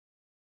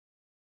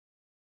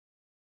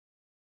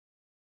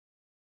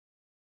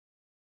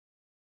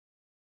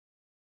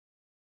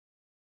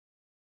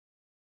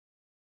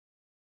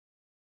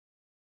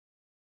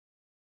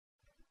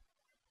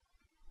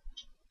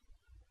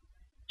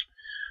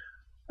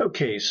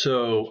Okay,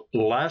 so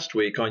last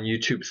week on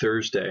YouTube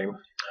Thursday,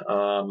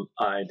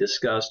 I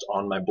discussed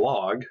on my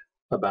blog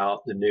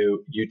about the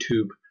new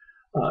YouTube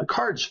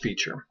cards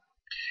feature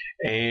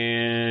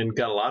and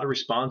got a lot of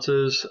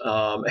responses,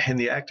 and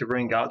the active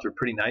rain gods were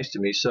pretty nice to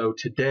me. So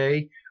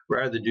today,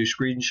 rather than do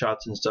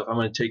screenshots and stuff, I'm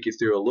going to take you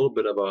through a little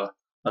bit of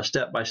a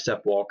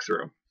step-by-step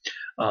walkthrough.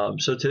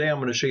 So today I'm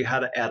going to show you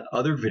how to add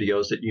other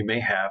videos that you may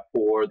have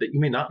or that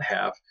you may not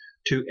have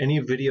to any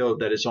video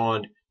that is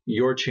on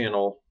your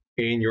channel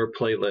in your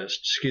playlist,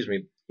 excuse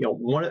me,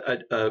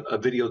 a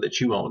video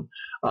that you own.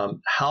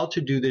 How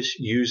to do this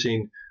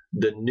using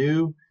the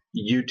new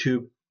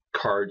YouTube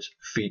cards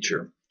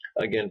feature.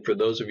 Again, for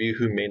those of you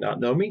who may not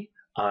know me,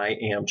 I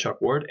am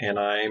Chuck Ward, and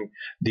I'm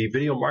the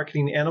video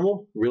marketing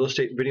animal, real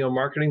estate video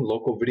marketing,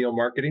 local video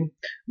marketing.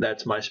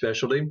 That's my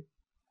specialty.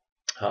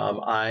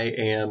 I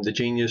am the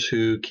genius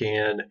who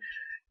can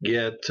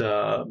get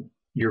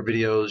your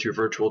videos, your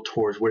virtual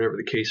tours, whatever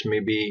the case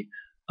may be,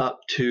 up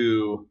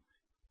to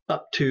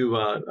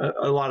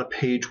a lot of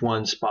page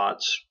one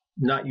spots,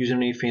 not using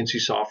any fancy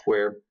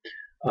software,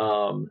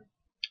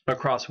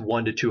 across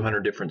 1 to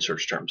 200 different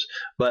search terms.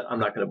 But I'm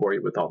not going to bore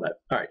you with all that.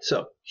 All right,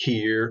 so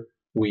here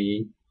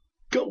we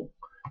go. All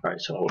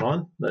right, so hold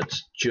on.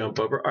 Let's jump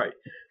over. All right,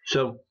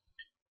 so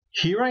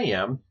here I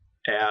am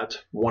at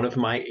one of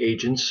my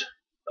agents'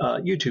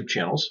 YouTube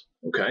channels.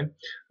 Okay,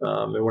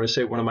 and when I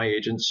say one of my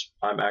agents,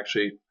 I'm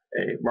actually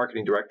a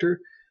marketing director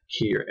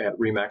here at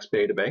Remax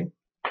Beta Bay.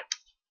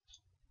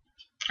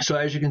 So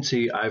as you can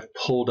see, I've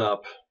pulled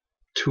up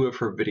 2 of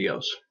her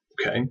videos.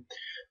 Okay,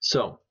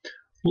 so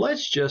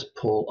let's just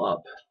pull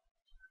up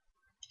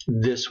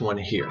this one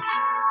here.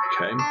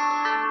 Okay,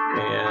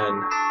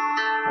 and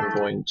I'm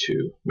going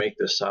to make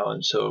this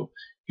silent. So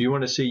if you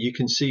want to see, you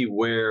can see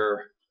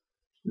where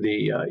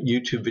the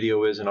YouTube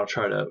video is, and I'll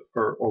try to,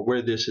 or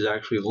where this is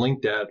actually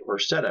linked at or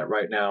set at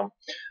right now.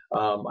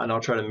 And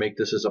I'll try to make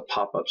this as a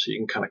pop-up so you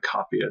can kind of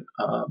copy it.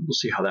 We'll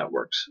see how that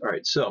works. All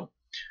right, so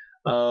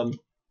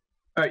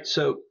all right,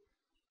 so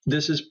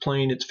this is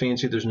plain, it's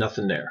fancy, there's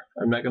nothing there.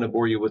 I'm not going to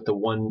bore you with the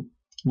 1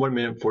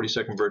 minute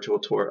 40-second virtual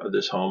tour of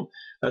this home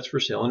that's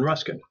for sale in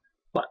Ruskin.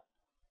 But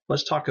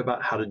let's talk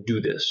about how to do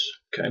this,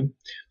 okay?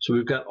 So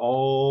we've got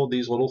all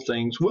these little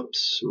things,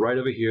 whoops, right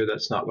over here.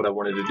 That's not what I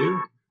wanted to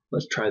do.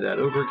 Let's try that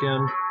over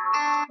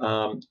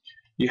again.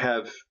 You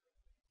have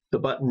the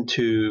button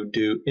to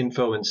do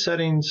info and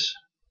settings,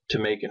 to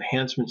make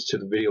enhancements to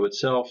the video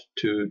itself,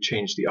 to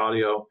change the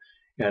audio,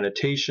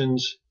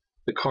 annotations,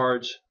 the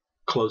cards,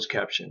 closed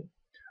caption.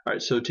 All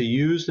right, so to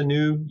use the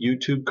new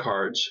YouTube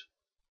cards,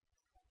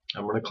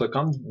 I'm going to click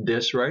on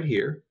this right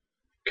here,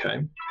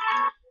 okay?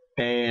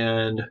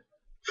 And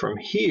from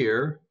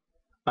here,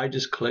 I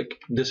just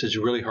click, this is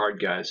really hard,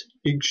 guys,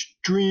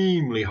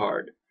 extremely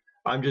hard.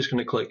 I'm just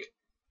going to click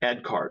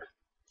Add Card.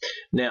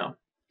 Now,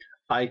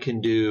 I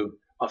can do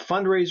a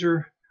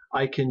fundraiser,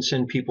 I can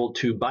send people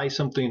to buy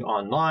something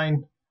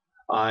online,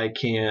 I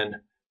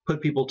can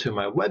put people to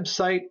my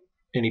website,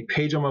 any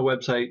page on my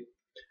website,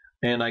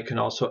 and I can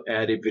also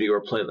add a video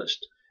or playlist.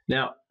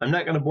 Now, I'm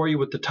not going to bore you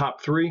with the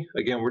top 3.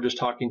 Again, we're just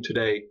talking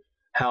today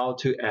how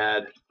to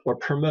add or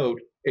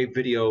promote a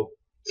video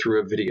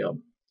through a video.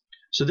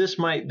 So this,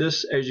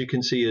 as you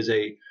can see, is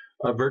a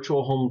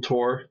virtual home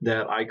tour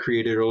that I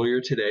created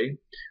earlier today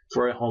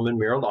for a home in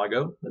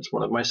Mar-a-Lago. That's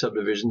one of my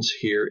subdivisions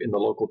here in the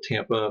local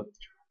Tampa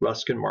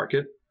Ruskin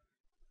market.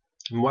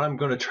 And what I'm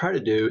going to try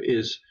to do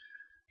is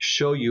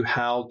show you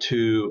how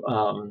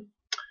to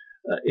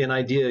an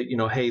idea,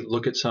 hey,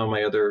 look at some of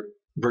my other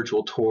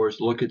virtual tours,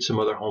 look at some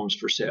other homes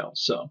for sale.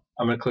 So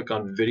I'm going to click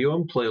on video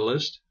and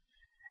playlist,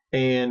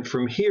 and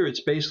from here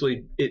it's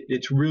basically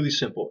it's really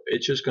simple.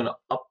 It's just going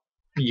to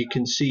you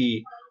can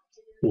see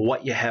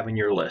what you have in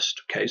your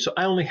list. Okay, so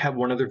I only have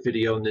one other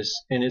video in this,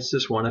 and it's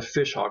this one of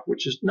Fishhawk,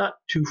 which is not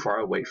too far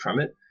away from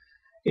it.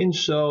 And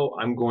so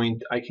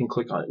I can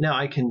click on it. Now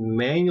I can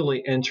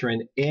manually enter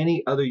in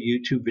any other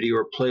YouTube video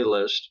or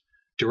playlist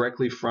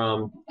directly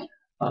from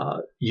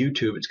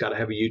YouTube. It's got to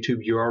have a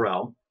YouTube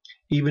URL,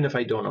 even if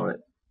I don't own it.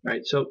 All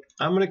right, so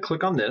I'm going to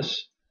click on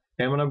this,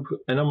 and I'm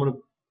going to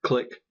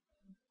click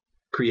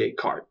Create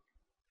Card,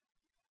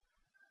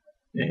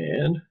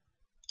 and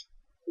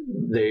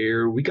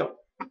there we go.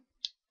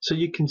 So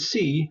you can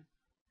see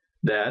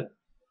that,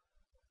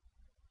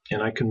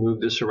 and I can move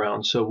this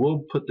around. So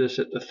we'll put this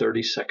at the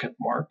 30-second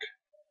mark,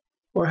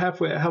 or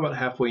halfway. How about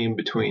halfway in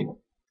between?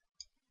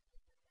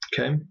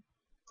 Okay.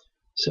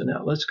 So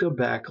now let's go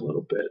back a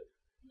little bit.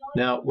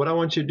 Now, what I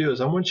want you to do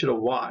is I want you to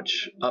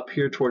watch up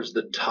here towards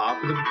the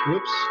top of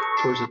the,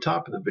 towards the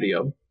top of the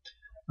video.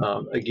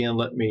 Again,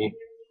 let me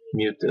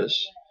mute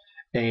this,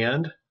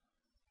 and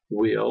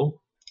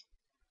we'll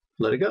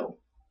let it go.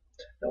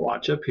 Now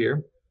watch up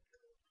here,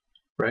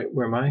 right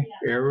where my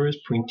arrow is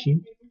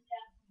pointing,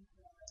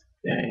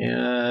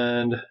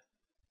 and I'm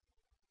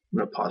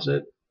going to pause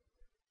it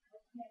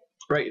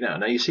right now.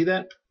 Now you see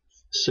that?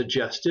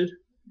 Suggested,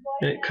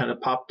 and it kind of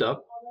popped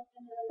up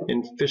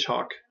in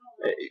Fishhawk.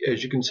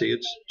 As you can see,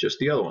 it's just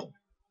the other one.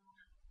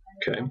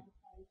 Okay.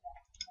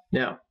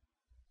 Now,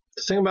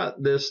 the thing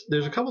about this,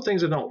 there's a couple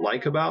things I don't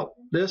like about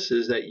this,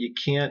 is that you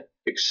can't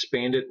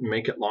expand it and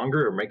make it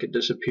longer or make it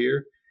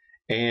disappear.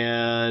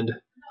 And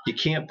you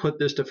can't put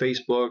this to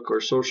Facebook or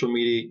social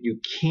media. You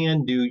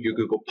can do your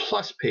Google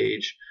Plus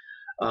page,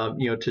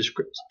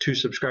 to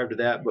subscribe to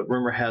that, but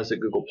rumor has that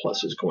Google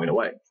Plus is going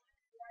away.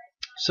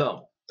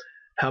 So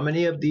how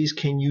many of these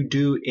can you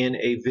do in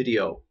a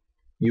video?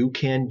 You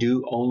can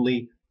do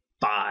only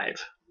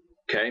 5.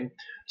 Okay,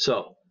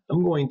 so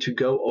I'm going to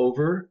go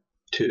over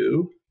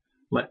to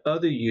my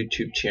other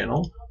YouTube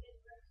channel.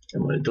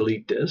 I'm going to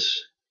delete this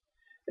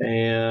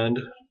and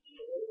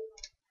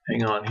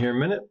hang on here a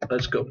minute.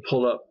 Let's go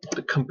pull up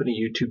the company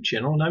YouTube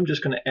channel, and I'm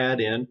just going to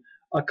add in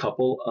a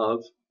couple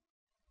of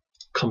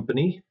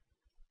company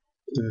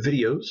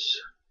videos,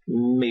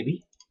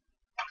 maybe.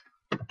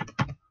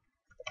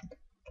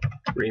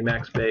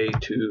 Remax Bay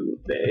to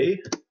Bay.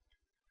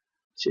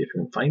 See if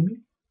you can find me.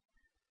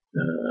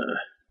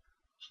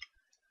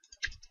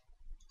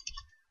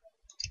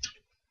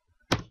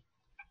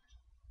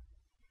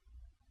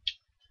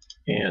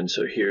 And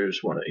so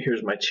here's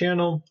my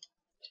channel,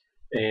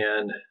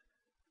 and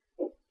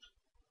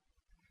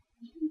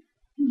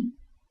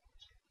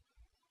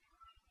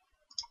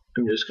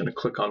I'm just going to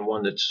click on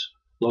one that's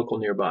local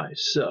nearby.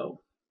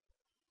 So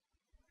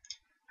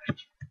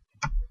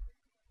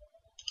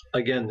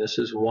again, this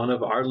is one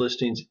of our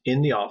listings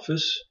in the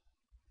office,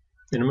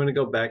 and I'm going to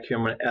go back here.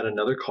 I'm going to add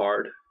another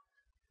card,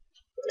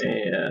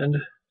 and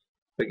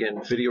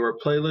again, video or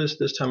playlist.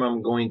 This time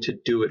I'm going to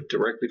do it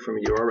directly from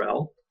a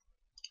URL.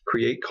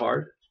 Create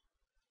card,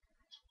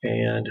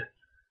 and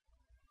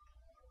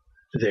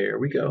there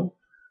we go.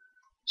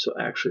 So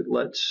actually,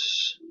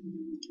 let's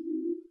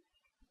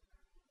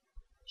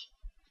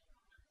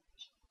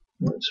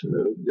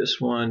move this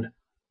one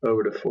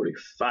over to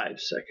 45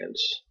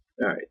 seconds.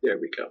 All right, there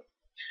we go.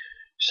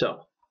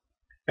 So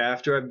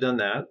after I've done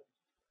that,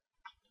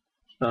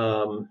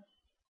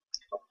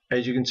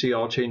 as you can see,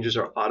 all changes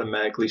are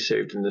automatically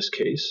saved in this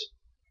case.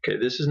 Okay,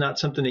 this is not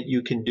something that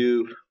you can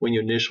do when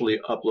you initially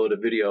upload a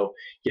video.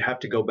 You have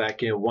to go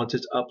back in once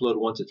it's uploaded,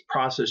 once it's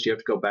processed. You have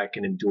to go back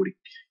in and do it.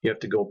 You have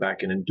to go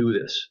back in and do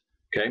this.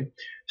 Okay,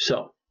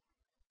 so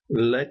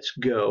let's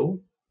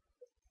go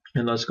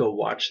and let's go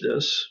watch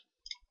this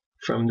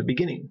from the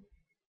beginning.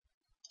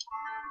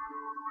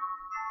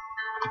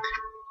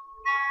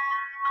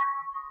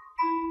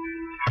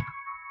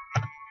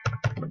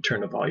 I'm going to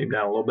turn the volume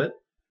down a little bit.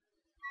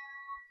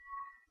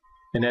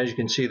 And as you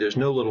can see, there's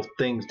no little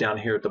things down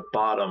here at the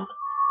bottom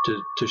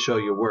to show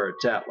you where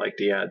it's at like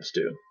the ads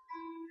do.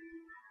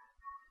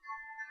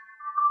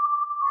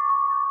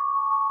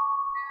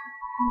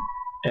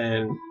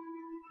 And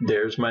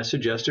there's my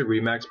suggested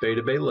Remax Bay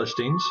to Bay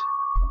listings.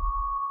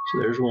 So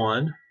there's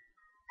one.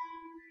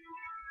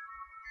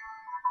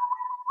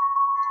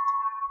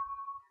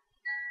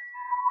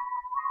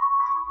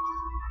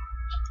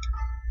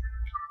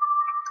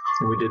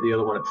 And we did the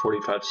other one at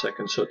 45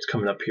 seconds, so it's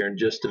coming up here in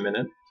just a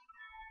minute.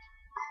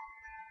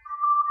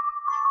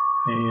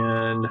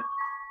 And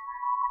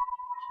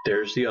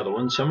there's the other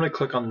one. So I'm going to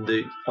click on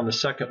the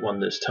second one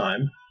this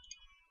time.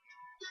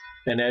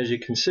 And as you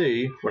can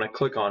see, when I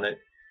click on it,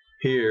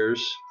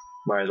 here's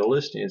where the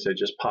listings. They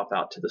just pop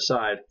out to the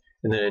side,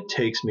 and then it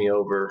takes me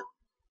over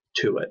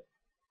to it.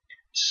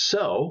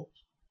 So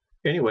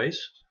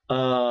anyways,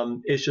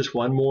 it's just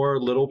one more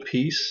little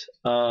piece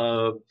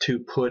to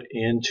put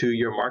into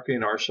your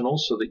marketing arsenal,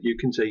 so that you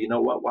can say, you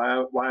know what,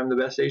 why I'm the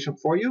best agent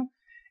for you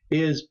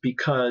is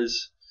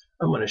because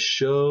I'm going to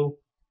show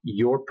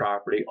your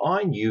property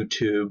on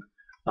YouTube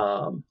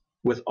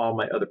with all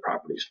my other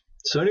properties.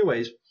 So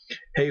anyways,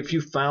 hey, if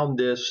you found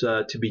this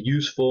to be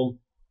useful,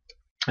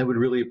 I would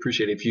really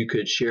appreciate it if you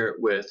could share it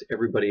with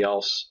everybody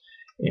else.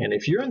 And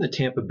if you're in the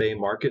Tampa Bay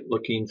market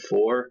looking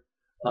for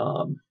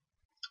a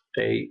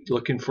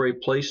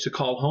place to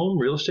call home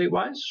real estate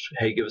wise,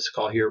 hey, give us a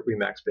call here at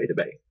Remax Bay to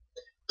Bay.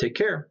 Take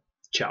care.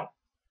 Ciao.